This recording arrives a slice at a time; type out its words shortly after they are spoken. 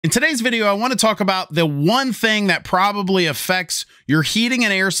In today's video, I want to talk about the one thing that probably affects your heating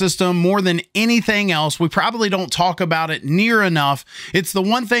and air system more than anything else. We probably don't talk about it near enough. It's the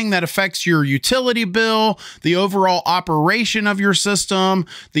one thing that affects your utility bill, the overall operation of your system,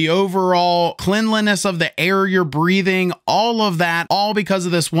 the overall cleanliness of the air you're breathing, all of that, all because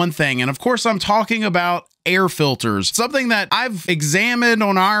of this one thing. And of course, I'm talking about air filters, something that I've examined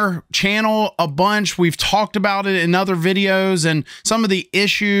on our channel a bunch. We've talked about it in other videos and some of the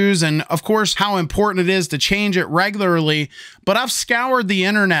issues and of course how important it is to change it regularly. But I've scoured the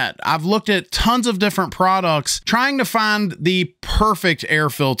internet. I've looked at tons of different products trying to find the perfect air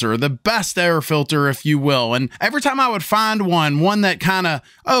filter, the best air filter, if you will. And every time I would find one that kind of,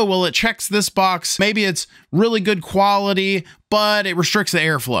 oh, well, it checks this box. Maybe it's really good quality, but it restricts the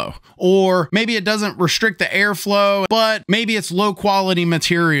airflow. Or maybe it doesn't restrict the airflow, but maybe it's low quality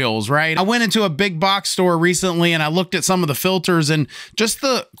materials, right? I went into a big box store recently and I looked at some of the filters and just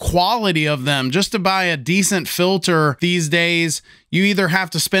the quality of them. Just to buy a decent filter these days, you either have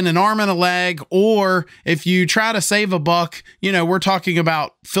to spend an arm and a leg, or if you try to save a buck, you know, we're talking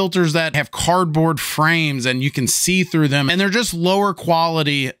about filters that have cardboard frames and you can see through them, and they're just lower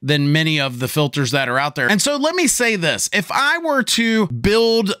quality than many of the filters that are out there. And so let me say this, if I were to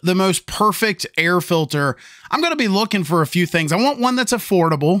build the most perfect air filter, I'm going to be looking for a few things. I want one that's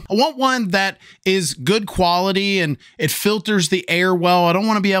affordable. I want one that is good quality and it filters the air well. I don't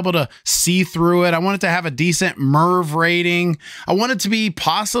want to be able to see through it. I want it to have a decent MERV rating. I want it to be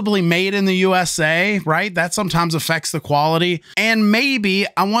possibly made in the USA, right? That sometimes affects the quality. And maybe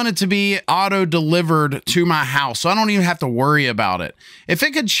I want it to be auto delivered to my house, so I don't even have to worry about it. If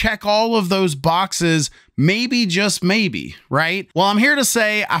it could check all of those boxes, maybe, just maybe, right? Well, I'm here to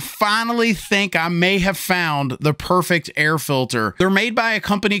say I finally think I may have found the perfect air filter. They're made by a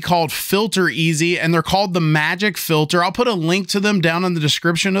company called FilterEasy's and they're called the MagicFilter. I'll put a link to them down in the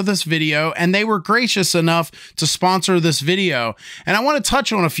description of this video, and they were gracious enough to sponsor this video. And I want to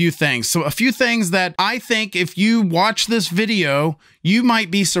touch on a few things. So a few things that I think if you watch this video, you might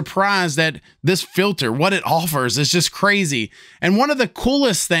be surprised at this filter. What it offers is just crazy. And one of the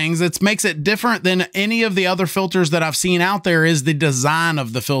coolest things that makes it different than any of the other filters that I've seen out there is the design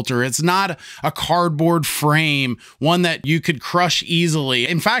of the filter. It's not a cardboard frame, one that you could crush easily.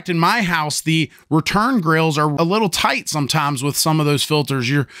 In fact, in my house, the return grills are a little tight sometimes with some of those filters.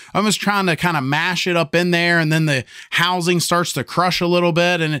 You're almost trying to kind of mash it up in there, and then the housing starts to crush a little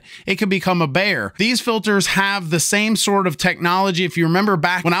bit and it can become a bear. These filters have the same sort of technology. If you remember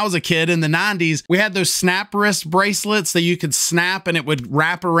back when I was a kid in the 90s, we had those snap wrist bracelets that you could snap and it would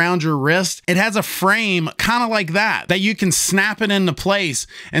wrap around your wrist. It has a frame kind of like that you can snap it into place.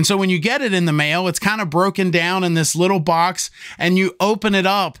 And so when you get it in the mail, it's kind of broken down in this little box and you open it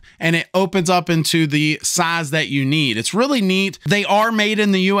up and it opens up into the size that you need. It's really neat. They are made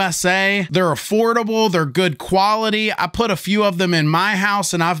in the USA. They're affordable. They're good quality. I put a few of them in my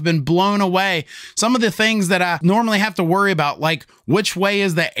house and I've been blown away. Some of the things that I normally have to worry about, like which way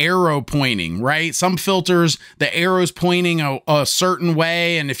is the arrow pointing, right? Some filters, the arrow's pointing a certain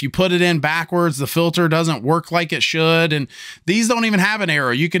way, and if you put it in backwards, the filter doesn't work like it should. And these don't even have an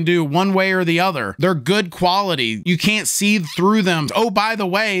arrow. You can do one way or the other. They're good quality. You can't see through them. Oh, by the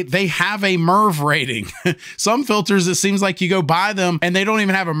way, they have a MERV rating. Some filters, it seems like you go buy them and they don't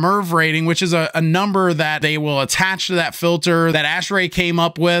even have a MERV rating, which is a number that they will attach to that filter that ASHRAE came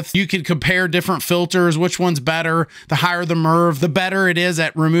up with. You can compare different filters, which one's better. The higher the MERV, the better it is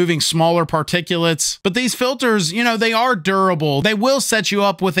at removing smaller particulates. But these filters, you know, they are durable. They will set you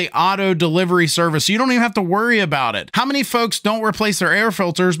up with a auto delivery service. So you don't even have to worry about it. How many folks don't replace their air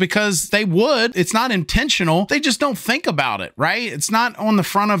filters because they would? It's not intentional. They just don't think about it, right? It's not on the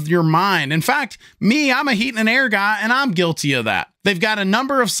front of your mind. In fact, me, I'm a heat and air guy and I'm guilty of that. They've got a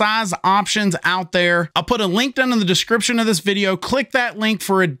number of size options out there. I'll put a link down in the description of this video. Click that link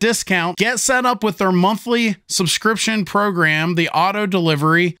for a discount. Get set up with their monthly subscription program, the auto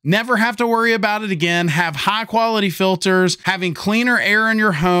delivery. Never have to worry about it again. Have high quality filters, having cleaner air in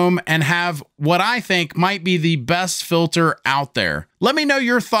your home, and have what I think might be the best filter out there. Let me know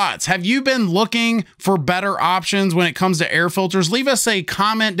your thoughts. Have you been looking for better options when it comes to air filters? Leave us a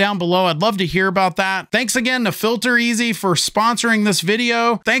comment down below. I'd love to hear about that. Thanks again to FilterEasy's for sponsoring this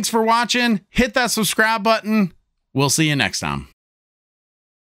video. Thanks for watching. Hit that subscribe button. We'll see you next time.